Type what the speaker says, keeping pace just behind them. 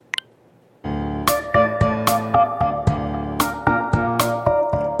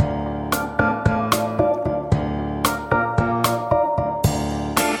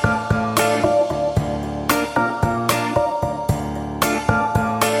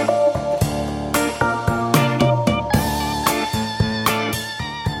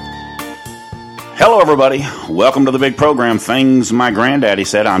everybody. Welcome to the big program, Things My Granddaddy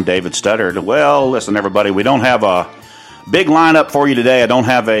Said. I'm David Studdard. Well, listen, everybody, we don't have a big lineup for you today. I don't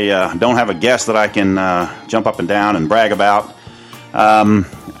have a guest that I can jump up and down and brag about.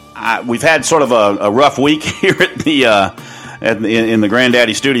 We've had sort of a rough week here at in the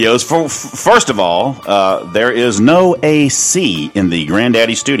Granddaddy Studios. First of all, there is no AC in the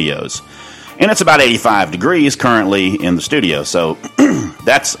Granddaddy Studios, and it's about 85 degrees currently in the studio, so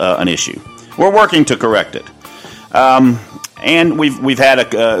that's an issue. We're working to correct it, and we've had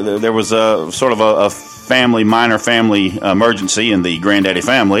there was a sort of a minor family emergency in the Granddaddy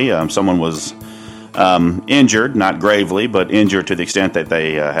family. Someone was injured, not gravely, but injured to the extent that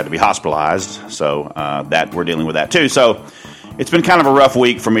they had to be hospitalized. So that we're dealing with that too. So it's been kind of a rough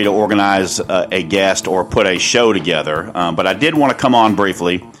week for me to organize a guest or put a show together. But I did want to come on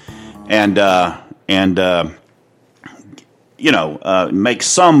briefly and make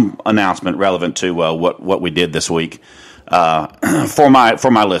some announcement relevant to what we did this week for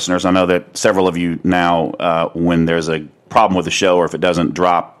my listeners. I know that several of you now, when there's a problem with the show or if it doesn't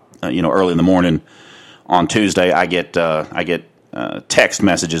drop, early in the morning on Tuesday, I get text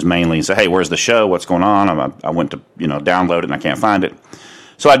messages mainly and say, "Hey, where's the show? What's going on?" I went to download it and I can't find it.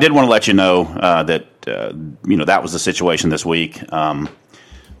 So I did want to let you know that that was the situation this week.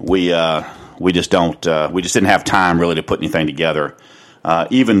 We just didn't have time really to put anything together.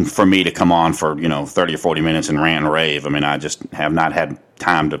 Even for me to come on for 30 or 40 minutes and rant and rave. I mean, I just have not had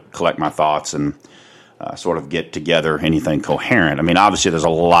time to collect my thoughts and sort of get together anything coherent. I mean, obviously there's a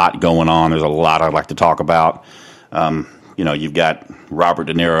lot going on. There's a lot I'd like to talk about. You've got Robert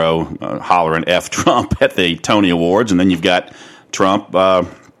De Niro hollering F Trump at the Tony Awards, and then you've got Trump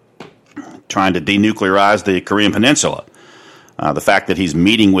trying to denuclearize the Korean Peninsula. The fact that he's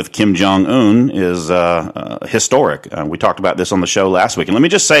meeting with Kim Jong-un is historic. We talked about this on the show last week. And let me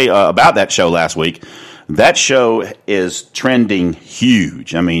just say about that show last week, that show is trending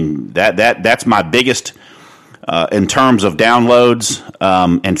huge. I mean, that's my biggest, in terms of downloads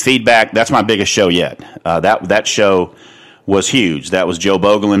and feedback, that's my biggest show yet. That show was huge. That was Joe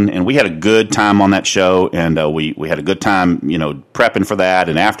Bogelin, and we had a good time on that show, and we had a good time, prepping for that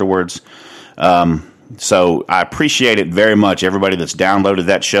and afterwards. So I appreciate it very much. Everybody that's downloaded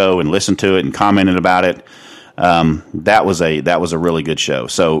that show and listened to it and commented about it. That was a really good show.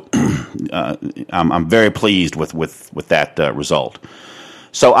 So I'm very pleased with that result.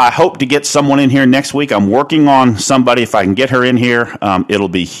 So I hope to get someone in here next week. I'm working on somebody. If I can get her in here, it'll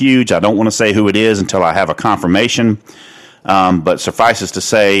be huge. I don't want to say who it is until I have a confirmation. But suffices to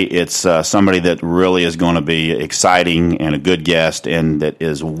say, it's somebody that really is going to be exciting and a good guest, and that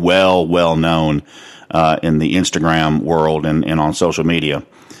is well known in the Instagram world and on social media.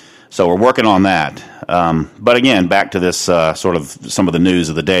 So we're working on that. But again, back to this sort of some of the news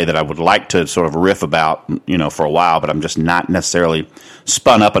of the day that I would like to sort of riff about, for a while, but I'm just not necessarily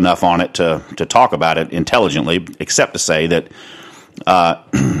spun up enough on it to talk about it intelligently, except to say that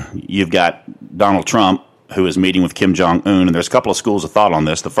you've got Donald Trump, who is meeting with Kim Jong-un, and there's a couple of schools of thought on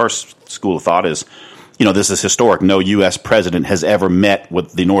this. The first school of thought is, this is historic. No U.S. president has ever met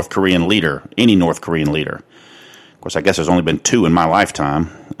with the North Korean leader, any North Korean leader. Of course, I guess there's only been two in my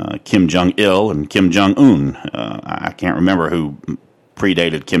lifetime, Kim Jong-il and Kim Jong-un. I can't remember who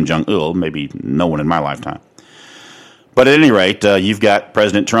predated Kim Jong-il, maybe no one in my lifetime. But at any rate, you've got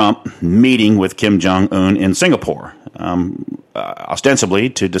President Trump meeting with Kim Jong-un in Singapore, ostensibly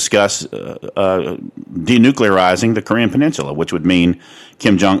to discuss denuclearizing the Korean Peninsula, which would mean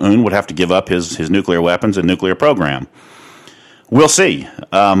Kim Jong-un would have to give up his nuclear weapons and nuclear program. We'll see.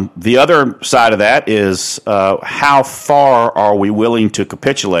 The other side of that is how far are we willing to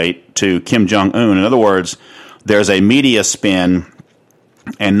capitulate to Kim Jong-un? In other words, there's a media spin,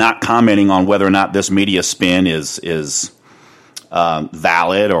 and not commenting on whether or not this media spin is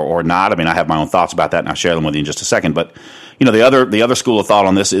valid or not. I mean, I have my own thoughts about that, and I'll share them with you in just a second. But the other school of thought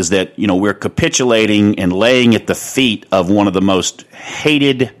on this is that we're capitulating and laying at the feet of one of the most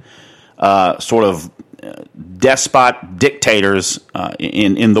hated sort of despot dictators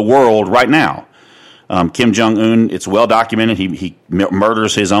in the world right now. Kim Jong-un, it's well documented. He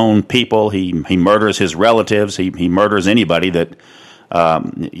murders his own people. He murders his relatives. He murders anybody that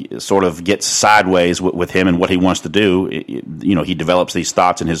sort of gets sideways with him and what he wants to do. He develops these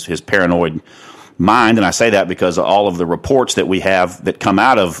thoughts in his paranoid mind, and I say that because all of the reports that we have that come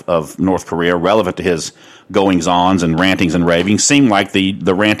out of North Korea relevant to his goings-ons and rantings and ravings seem like the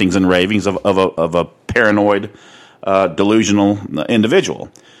rantings and ravings of a paranoid, delusional individual.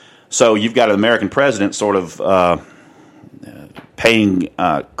 So you've got an American president sort of paying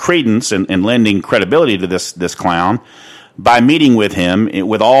credence and lending credibility to this clown, by meeting with him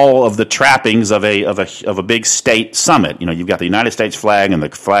with all of the trappings of a big state summit. You've got the United States flag and the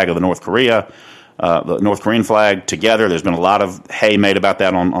flag of the North Korean flag together. There's been a lot of hay made about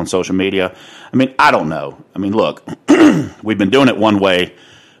that on social media. I don't know. Look, we've been doing it one way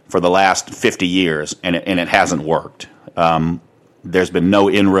for the last 50 years, and it hasn't worked. There's been no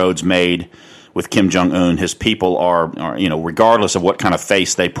inroads made with Kim Jong-un. His people are regardless of what kind of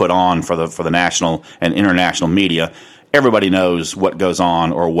face they put on for the national and international media, everybody knows what goes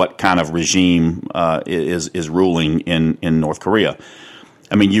on or what kind of regime is ruling in North Korea.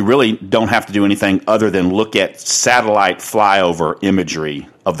 You really don't have to do anything other than look at satellite flyover imagery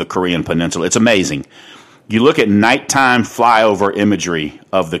of the Korean Peninsula. It's amazing. You look at nighttime flyover imagery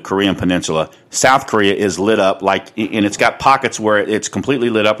of the Korean Peninsula, South Korea is lit up and it's got pockets where it's completely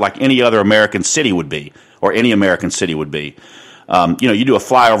lit up like any other American city would be, or any American city would be. You do a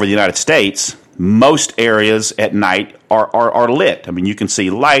flyover of the United States, most areas at night are lit. You can see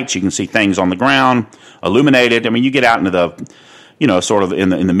lights, you can see things on the ground, illuminated. You get out into the, sort of in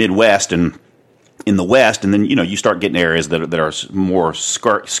the Midwest and in the West, and then, you start getting areas that are more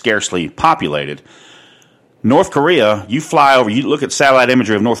scarcely populated. North Korea, you fly over, you look at satellite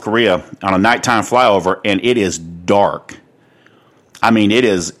imagery of North Korea on a nighttime flyover, and it is dark.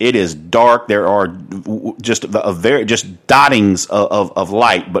 It is dark. There are just dottings of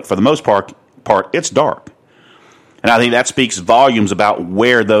light, but for the most part, it's dark. And I think that speaks volumes about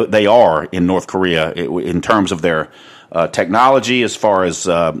where they are in North Korea in terms of their technology, as far as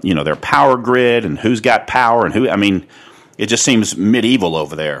their power grid and who's got power and who. It just seems medieval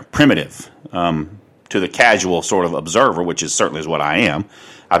over there, primitive. To the casual sort of observer, which certainly is what I am.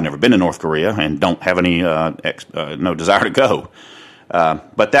 I've never been to North Korea and don't have any no desire to go.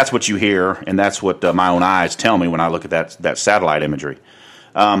 But that's what you hear, and that's what my own eyes tell me when I look at that satellite imagery.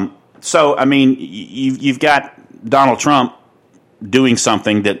 You've got Donald Trump doing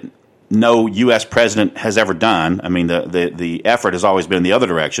something that no U.S. president has ever done. The effort has always been in the other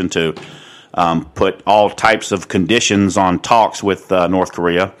direction to put all types of conditions on talks with North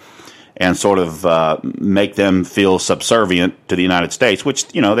Korea, and sort of make them feel subservient to the United States, which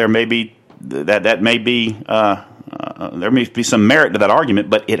there may be there may be some merit to that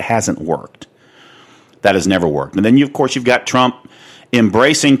argument, but it hasn't worked. That has never worked. And then you've got Trump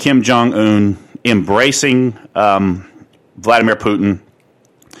embracing Kim Jong-un, embracing Vladimir Putin,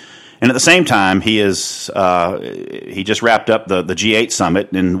 and at the same time he just wrapped up the G8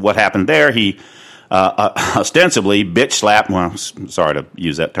 summit, and what happened there? He ostensibly bitch slapped. Well, sorry to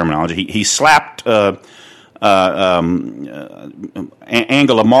use that terminology. He slapped Angela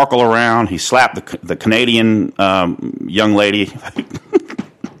Merkel around. He slapped the Canadian young lady. I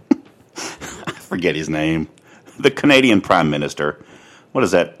forget his name. The Canadian Prime Minister. What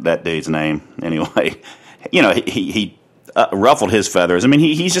is that dude's name anyway? He ruffled his feathers.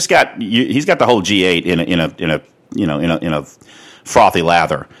 He's got the whole G8 in a frothy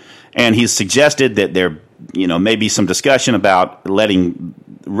lather. And he's suggested that there, may be some discussion about letting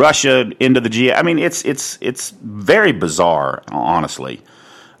Russia into the G8. It's very bizarre, honestly,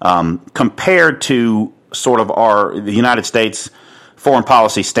 compared to sort of the United States foreign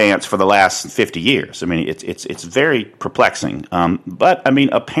policy stance for the last 50 years. It's very perplexing. But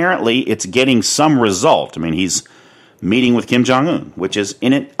apparently it's getting some result. He's meeting with Kim Jong-un, which is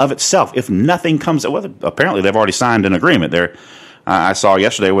in and of itself, if nothing comes, apparently they've already signed an agreement there. I saw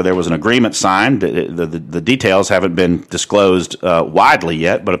yesterday where there was an agreement signed. The details haven't been disclosed widely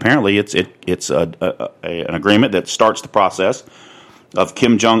yet, but apparently it's an agreement that starts the process of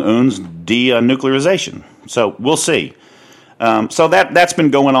Kim Jong-un's denuclearization. So we'll see. So that's been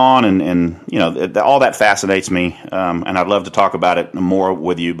going on, and all that fascinates me, and I'd love to talk about it more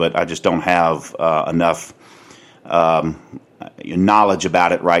with you, but I just don't have enough knowledge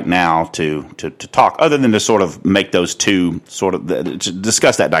about it right now to talk, other than to sort of make those two to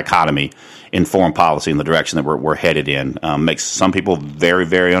discuss that dichotomy in foreign policy in the direction that we're headed in. Makes some people very,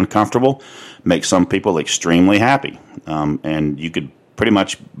 very uncomfortable, makes some people extremely happy, and you could pretty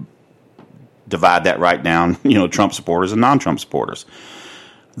much divide that right down, Trump supporters and non-Trump supporters.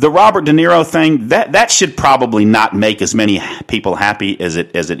 The Robert De Niro thing, that should probably not make as many people happy as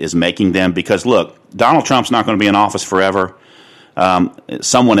it is making them, because look, Donald Trump's not going to be in office forever.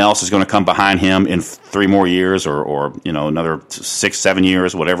 Someone else is going to come behind him in 3 more years, or another 6-7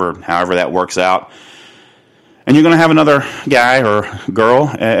 years, however that works out, and you're going to have another guy or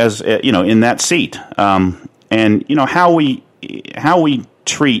girl as in that seat. And how we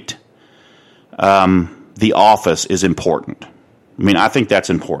treat the office is important. I think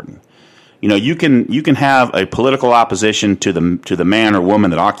that's important. You can have a political opposition to the man or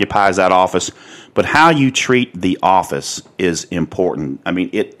woman that occupies that office, but how you treat the office is important. I mean,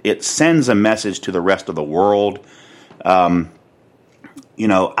 it sends a message to the rest of the world. I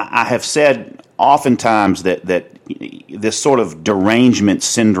have said oftentimes that this sort of derangement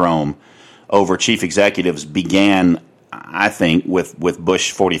syndrome over chief executives began, I think, with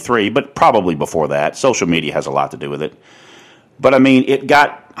Bush 43, but probably before that. Social media has a lot to do with it. But, I mean, it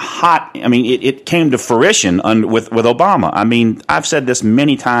got hot. I mean, it came to fruition with Obama. I mean, I've said this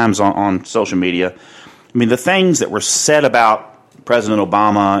many times on social media. I mean, the things that were said about President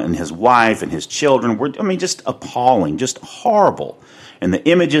Obama and his wife and his children were, just appalling, just horrible. And the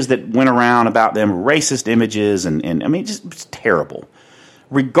images that went around about them, racist images, and just terrible.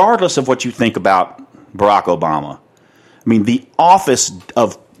 Regardless of what you think about Barack Obama, I mean, the office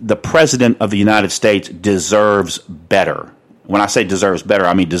of the President of the United States deserves better. When I say deserves better,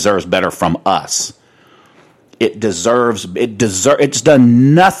 I mean deserves better from us. It's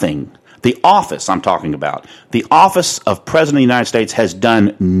done nothing. The office I'm talking about, the office of President of the United States has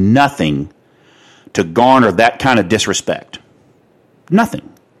done nothing to garner that kind of disrespect. Nothing.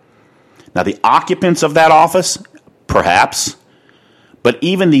 Now, the occupants of that office, perhaps, but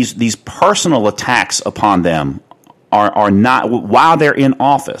even these personal attacks upon them are not, while they're in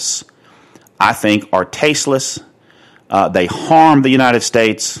office, I think are tasteless. They harm the United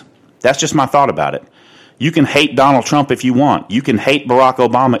States. That's just my thought about it. You can hate Donald Trump if you want. You can hate Barack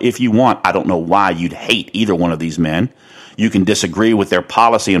Obama if you want. I don't know why you'd hate either one of these men. You can disagree with their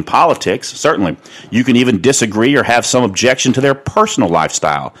policy and politics, certainly. You can even disagree or have some objection to their personal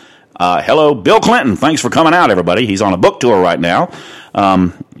lifestyle. Hello, Bill Clinton. Thanks for coming out, everybody. He's on a book tour right now.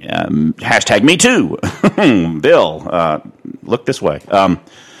 Hashtag me too. Bill, look this way.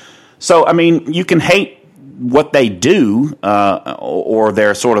 So, I mean, you can hate what they do or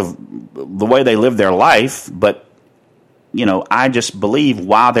their sort of the way they live their life, but I just believe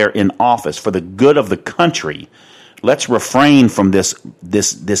while they're in office for the good of the country, let's refrain from this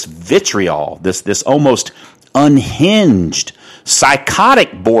vitriol, this almost unhinged,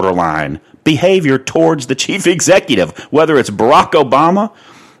 psychotic borderline behavior towards the chief executive, whether it's Barack Obama,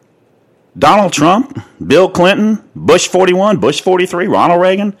 Donald Trump, Bill Clinton, Bush 41, Bush 43, Ronald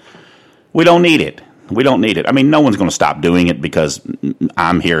Reagan. We don't need it. We don't need it. I mean, no one's going to stop doing it because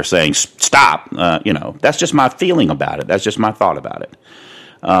I'm here saying stop. That's just my feeling about it. That's just my thought about it.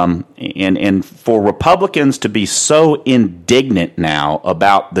 And for Republicans to be so indignant now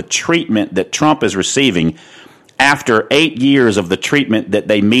about the treatment that Trump is receiving after 8 years of the treatment that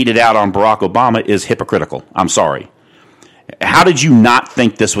they meted out on Barack Obama is hypocritical. I'm sorry. How did you not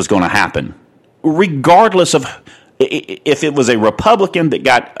think this was going to happen? Regardless of if it was a Republican that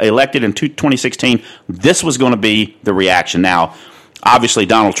got elected in 2016, this was going to be the reaction. Now, obviously,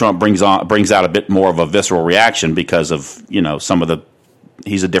 Donald Trump brings out a bit more of a visceral reaction because of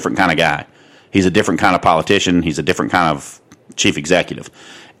he's a different kind of guy. He's a different kind of politician. He's a different kind of chief executive,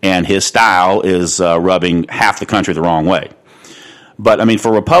 and his style is rubbing half the country the wrong way. But, I mean,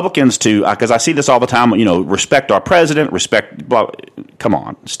 for Republicans to, because I see this all the time, respect our president, come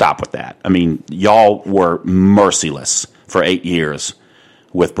on, stop with that. I mean, y'all were merciless for 8 years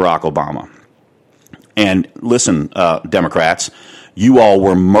with Barack Obama. And listen, Democrats, you all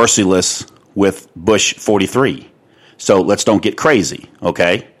were merciless with Bush 43. So let's don't get crazy,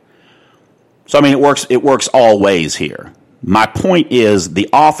 okay? So, I mean, it works all ways here. My point is the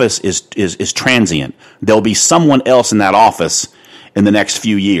office is transient. There'll be someone else in that office in the next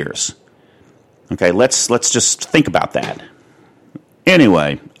few years. Okay, let's just think about that.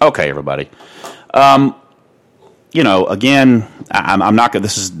 Anyway, okay, everybody. Again, I'm not going.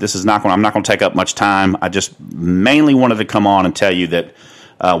 This is not going. I'm not going to take up much time. I just mainly wanted to come on and tell you that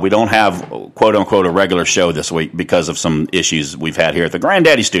we don't have quote unquote a regular show this week because of some issues we've had here at the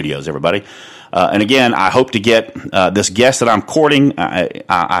Granddaddy Studios. Everybody, and again, I hope to get this guest that I'm courting.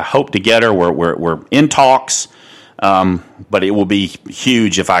 I hope to get her. We're in talks. But it will be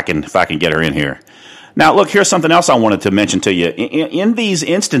huge if I can get her in here. Now, look, here's something else I wanted to mention to you. In these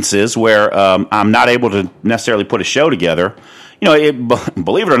instances where I'm not able to necessarily put a show together,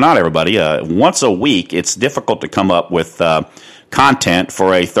 believe it or not, everybody, once a week, it's difficult to come up with content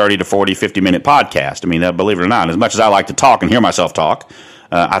for a 30 to 40, 50-minute podcast. I mean, believe it or not, as much as I like to talk and hear myself talk,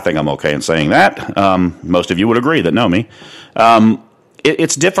 I think I'm okay in saying that. Most of you would agree that know me.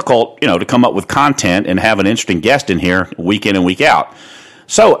 It's difficult, to come up with content and have an interesting guest in here week in and week out.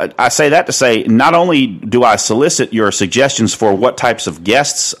 So I say that to say, not only do I solicit your suggestions for what types of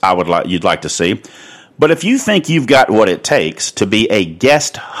guests you'd like to see, but if you think you've got what it takes to be a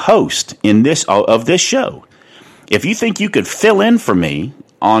guest host of this show, if you think you could fill in for me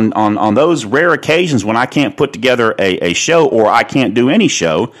on those rare occasions when I can't put together a show or I can't do any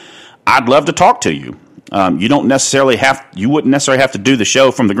show, I'd love to talk to you. You wouldn't necessarily have to do the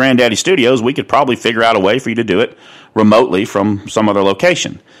show from the Granddaddy Studios. We could probably figure out a way for you to do it remotely from some other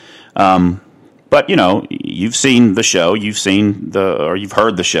location. But you've seen the show, you've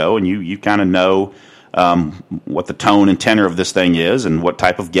heard the show, and you kind of know what the tone and tenor of this thing is, and what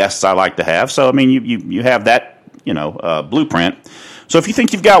type of guests I like to have. So I mean, you have that blueprint. So if you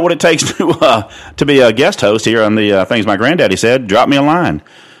think you've got what it takes to be a guest host here on the Things My Granddaddy Said, drop me a line.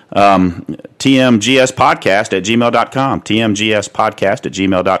 tmgspodcast@gmail.com.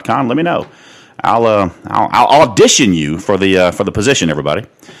 tmgspodcast@gmail.com. Let me know. I'll audition you for the position, everybody.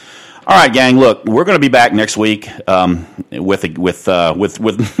 All right, gang. Look, we're going to be back next week with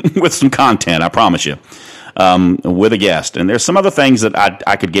some content. I promise you, with a guest. And there's some other things that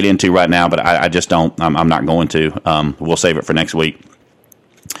I could get into right now, but I just don't. I'm not going to. We'll save it for next week.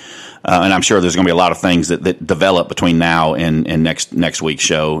 And I'm sure there's going to be a lot of things that develop between now and next week's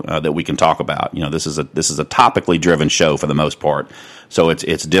show that we can talk about. This is a topically driven show for the most part, so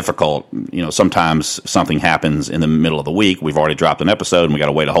it's difficult. Sometimes something happens in the middle of the week. We've already dropped an episode, and we got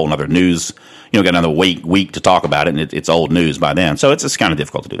to wait a whole another news. Got another week to talk about it, and it's old news by then. So it's kind of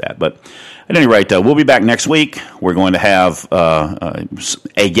difficult to do that. But at any rate, we'll be back next week. We're going to have a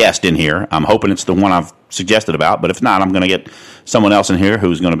guest in here. I'm hoping it's the one I've suggested about, but if not, I'm going to get someone else in here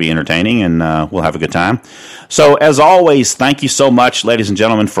who's going to be entertaining, and we'll have a good time. So as always, thank you so much, ladies and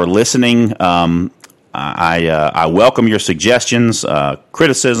gentlemen, for listening. I welcome your suggestions,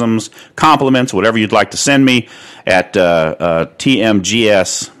 criticisms, compliments, whatever you'd like to send me at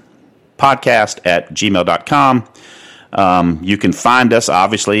tmgspodcast@gmail.com. You can find us,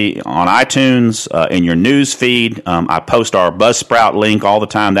 obviously, on iTunes, in your news feed. I post our Buzzsprout link all the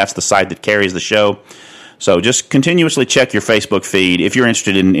time. That's the site that carries the show. So just continuously check your Facebook feed if you're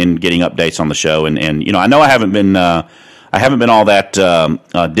interested in getting updates on the show. And I know I haven't been all that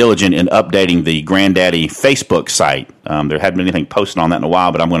diligent in updating the Granddaddy Facebook site. There hadn't been anything posted on that in a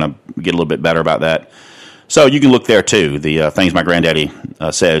while, but I'm going to get a little bit better about that. So you can look there too, the Things My Granddaddy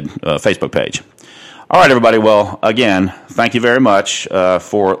Said Facebook page. All right, everybody. Well, again, thank you very much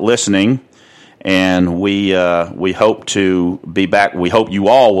for listening, and we hope to be back. We hope you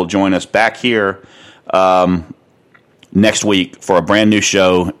all will join us back here next week for a brand new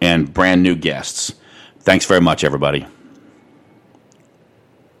show and brand new guests. Thanks very much, everybody.